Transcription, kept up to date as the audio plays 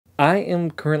I am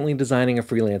currently designing a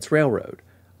freelance railroad.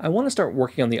 I want to start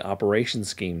working on the operation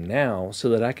scheme now so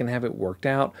that I can have it worked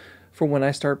out for when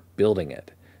I start building it.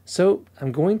 So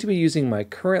I'm going to be using my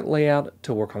current layout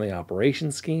to work on the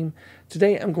operation scheme.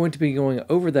 Today I'm going to be going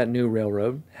over that new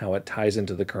railroad, how it ties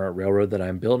into the current railroad that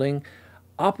I'm building,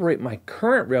 operate my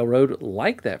current railroad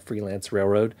like that freelance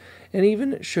railroad, and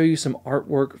even show you some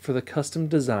artwork for the custom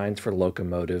designs for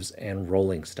locomotives and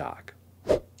rolling stock.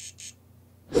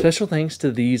 Special thanks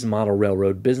to these model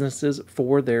railroad businesses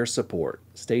for their support.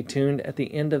 Stay tuned at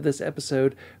the end of this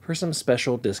episode for some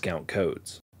special discount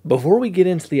codes. Before we get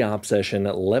into the op session,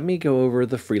 let me go over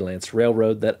the freelance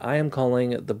railroad that I am calling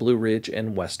the Blue Ridge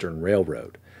and Western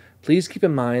Railroad. Please keep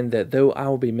in mind that though I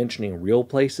will be mentioning real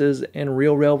places and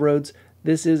real railroads,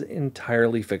 this is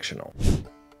entirely fictional.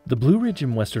 The Blue Ridge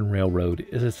and Western Railroad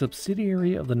is a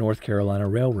subsidiary of the North Carolina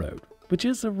Railroad, which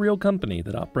is a real company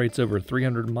that operates over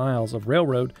 300 miles of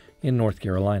railroad in North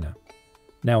Carolina.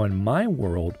 Now in my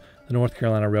world, the North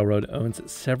Carolina Railroad owns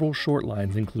several short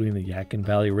lines including the Yadkin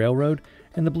Valley Railroad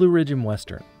and the Blue Ridge and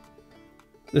Western.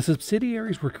 The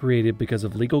subsidiaries were created because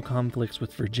of legal conflicts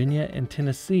with Virginia and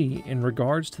Tennessee in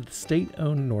regards to the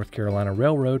state-owned North Carolina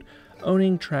Railroad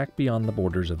owning track beyond the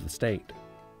borders of the state.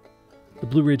 The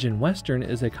Blue Ridge and Western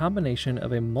is a combination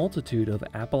of a multitude of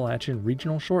Appalachian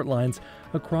regional short lines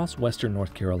across western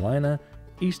North Carolina,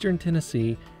 eastern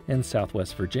Tennessee, and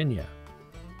southwest Virginia.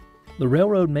 The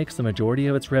railroad makes the majority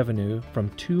of its revenue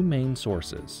from two main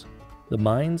sources: the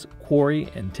mines, quarry,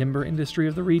 and timber industry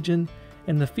of the region,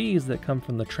 and the fees that come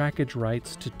from the trackage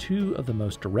rights to two of the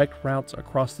most direct routes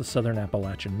across the southern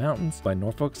Appalachian Mountains by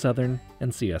Norfolk Southern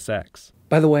and CSX.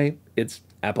 By the way, it's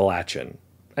Appalachian.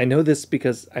 I know this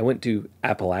because I went to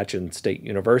Appalachian State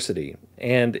University,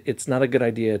 and it's not a good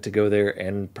idea to go there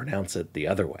and pronounce it the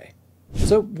other way.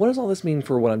 So what does all this mean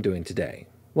for what I'm doing today?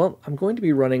 Well, I'm going to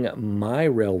be running my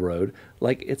railroad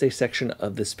like it's a section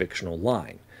of this fictional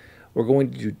line. We're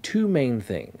going to do two main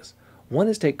things. One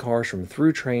is take cars from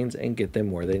through trains and get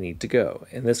them where they need to go.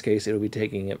 In this case, it'll be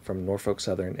taking it from Norfolk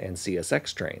Southern and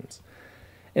CSX trains.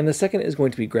 And the second is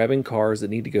going to be grabbing cars that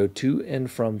need to go to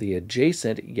and from the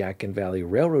adjacent Yadkin Valley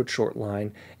Railroad short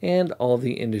line and all of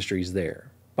the industries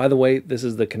there. By the way, this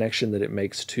is the connection that it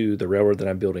makes to the railroad that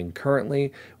I'm building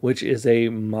currently, which is a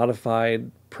modified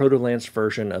Proto-Lance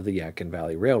version of the Yadkin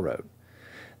Valley Railroad.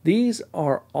 These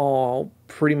are all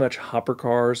pretty much hopper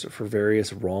cars for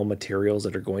various raw materials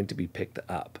that are going to be picked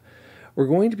up. We're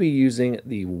going to be using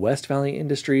the West Valley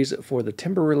Industries for the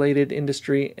timber-related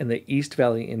industry and the East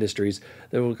Valley Industries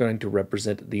that are going to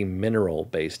represent the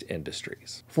mineral-based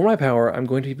industries. For my power, I'm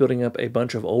going to be building up a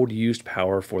bunch of old used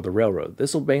power for the railroad.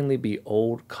 This will mainly be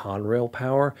old Conrail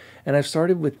power, and I've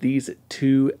started with these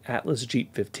two Atlas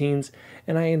Jeep 15s,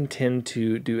 and I intend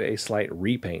to do a slight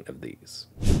repaint of these.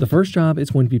 The first job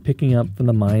is going to be picking up from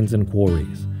the mines and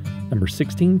quarries. Number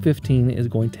 1615 is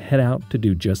going to head out to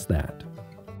do just that.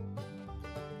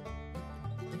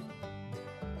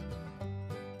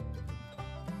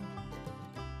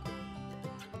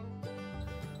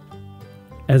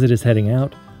 As it is heading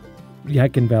out,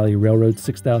 Yadkin Valley Railroad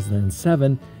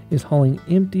 6007 is hauling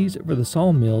empties for the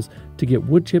sawmills to get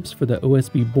wood chips for the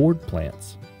OSB board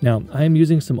plants. Now, I am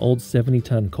using some old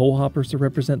 70-ton coal hoppers to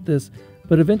represent this,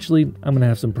 but eventually I'm going to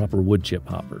have some proper wood chip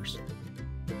hoppers.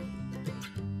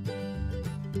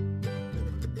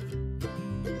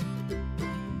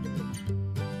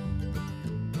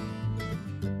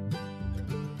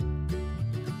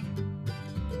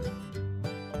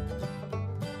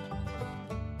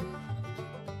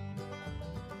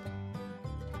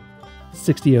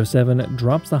 .6007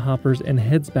 drops the hoppers and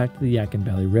heads back to the Yadkin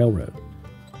Valley Railroad.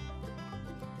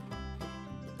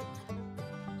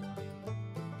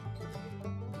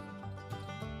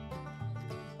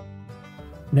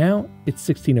 Now it's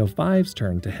 1605's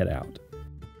turn to head out.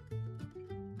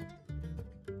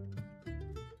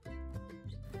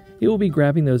 It will be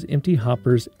grabbing those empty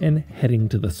hoppers and heading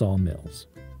to the sawmills.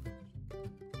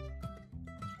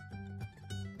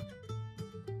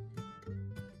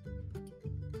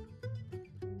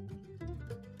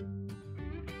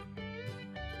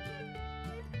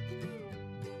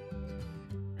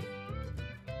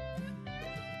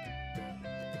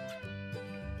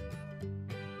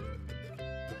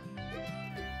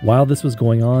 While this was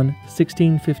going on,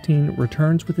 1615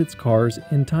 returns with its cars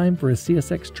in time for a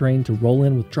CSX train to roll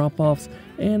in with drop-offs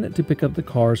and to pick up the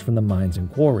cars from the mines and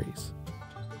quarries.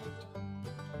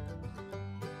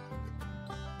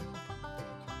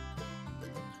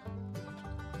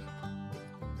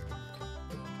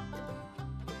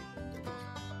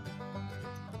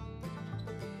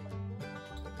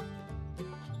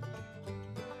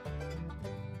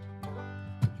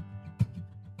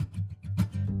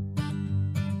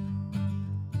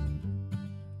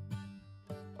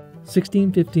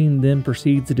 1615 then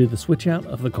proceeds to do the switch out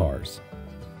of the cars.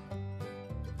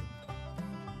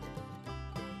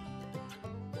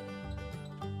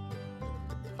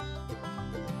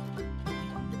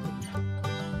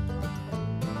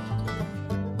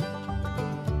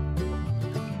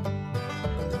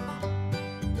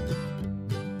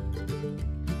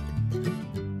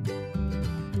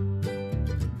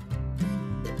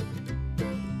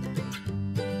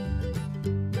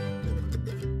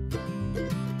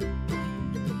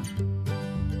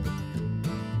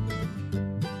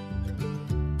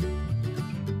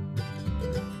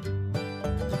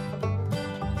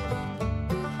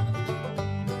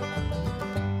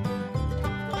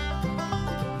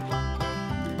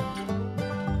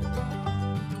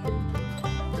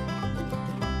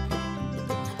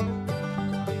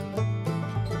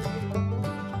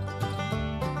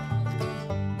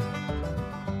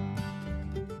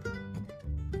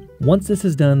 Once this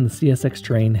is done, the CSX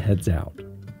train heads out.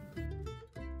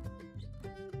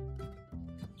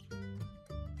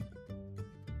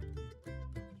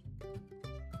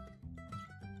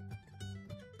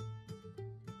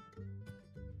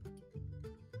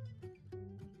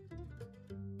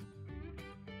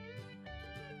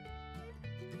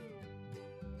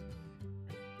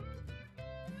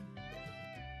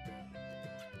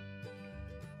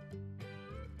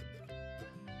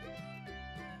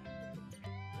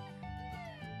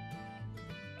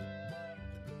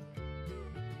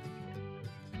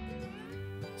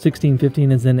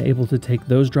 (1615) is then able to take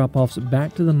those drop-offs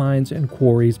back to the mines and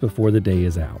quarries before the day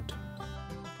is out.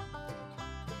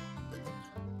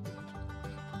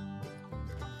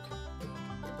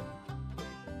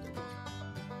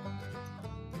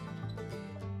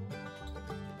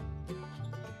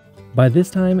 By this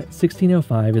time,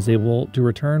 1605 is able to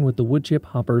return with the wood chip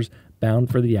hoppers bound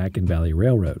for the Yadkin Valley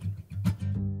Railroad.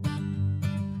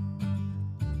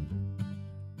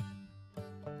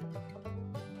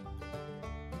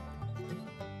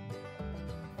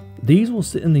 These will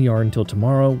sit in the yard until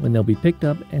tomorrow, when they'll be picked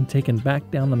up and taken back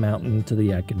down the mountain to the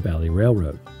Yadkin Valley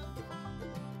Railroad.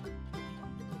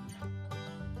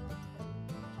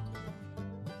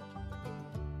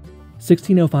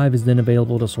 (1605) is then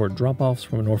available to sort drop-offs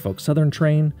from a Norfolk Southern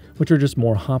train, which are just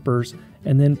more hoppers,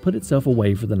 and then put itself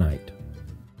away for the night.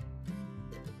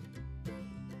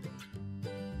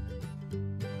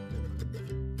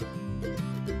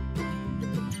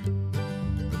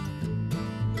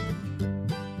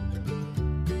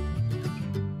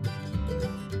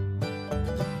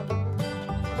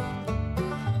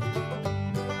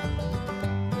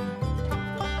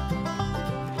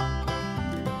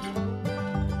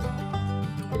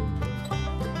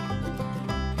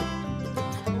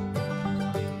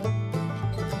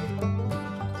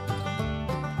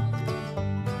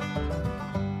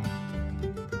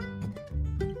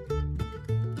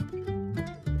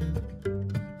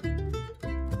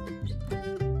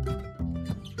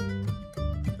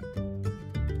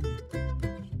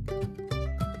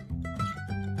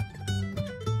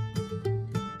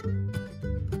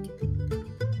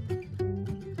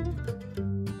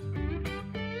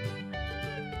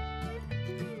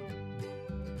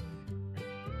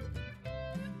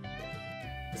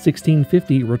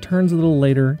 (1650) returns a little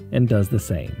later and does the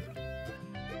same.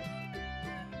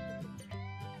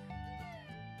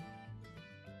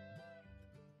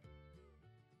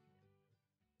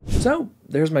 So,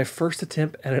 there's my first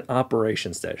attempt at an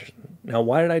operation station. Now,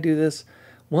 why did I do this?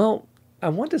 Well, I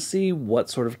want to see what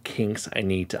sort of kinks I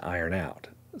need to iron out.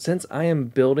 Since I am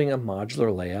building a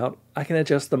modular layout, I can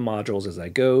adjust the modules as I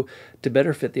go to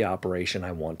better fit the operation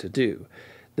I want to do.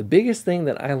 The biggest thing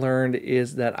that I learned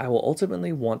is that I will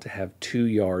ultimately want to have 2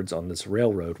 yards on this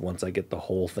railroad once I get the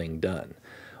whole thing done.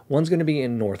 One's going to be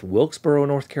in North Wilkesboro,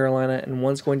 North Carolina, and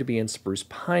one's going to be in Spruce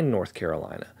Pine, North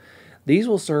Carolina. These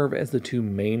will serve as the 2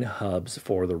 main hubs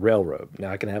for the railroad.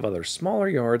 Now I can have other smaller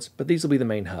yards, but these will be the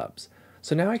main hubs.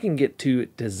 So now I can get to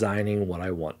designing what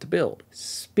I want to build.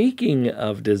 Speaking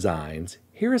of designs,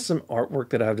 here is some artwork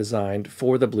that I've designed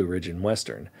for the Blue Ridge and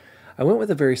Western. I went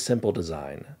with a very simple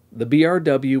design. The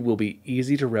BRW will be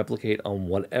easy to replicate on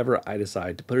whatever I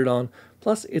decide to put it on,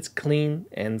 plus it's clean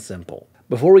and simple.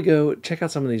 Before we go, check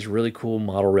out some of these really cool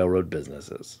model railroad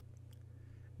businesses.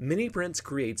 Mini Prints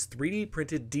creates 3D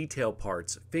printed detail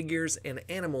parts, figures, and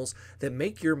animals that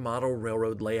make your model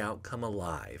railroad layout come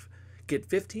alive. Get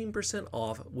 15%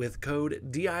 off with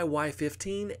code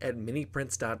DIY15 at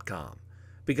miniprints.com,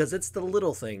 because it's the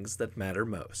little things that matter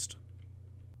most.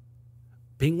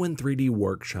 Penguin 3D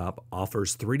Workshop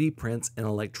offers 3D prints and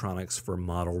electronics for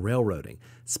model railroading,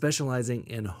 specializing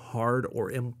in hard or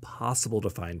impossible to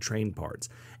find train parts,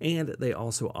 and they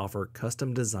also offer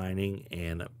custom designing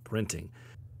and printing.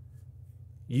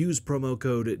 Use promo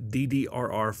code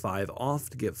DDRR5OFF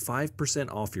to get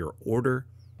 5% off your order.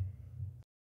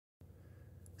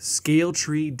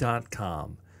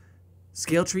 ScaleTree.com.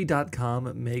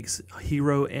 ScaleTree.com makes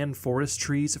hero and forest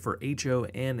trees for HO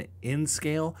and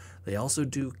N-Scale. They also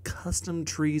do custom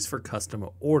trees for custom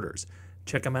orders.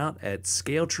 Check them out at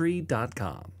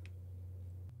ScaleTree.com.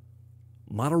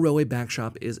 Model Railway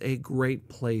Backshop is a great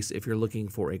place if you're looking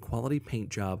for a quality paint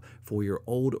job for your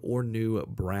old or new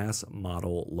brass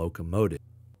model locomotive.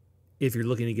 If you're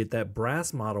looking to get that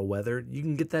brass model weathered, you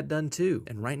can get that done too.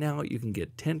 And right now you can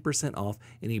get 10% off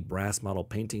any brass model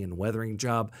painting and weathering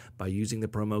job by using the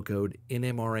promo code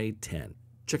NMRA10.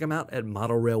 Check them out at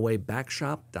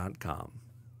modelrailwaybackshop.com.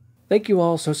 Thank you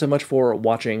all so much for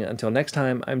watching. Until next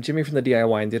time, I'm Jimmy from the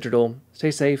DIY and Digital.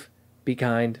 Stay safe, be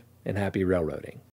kind, and happy railroading.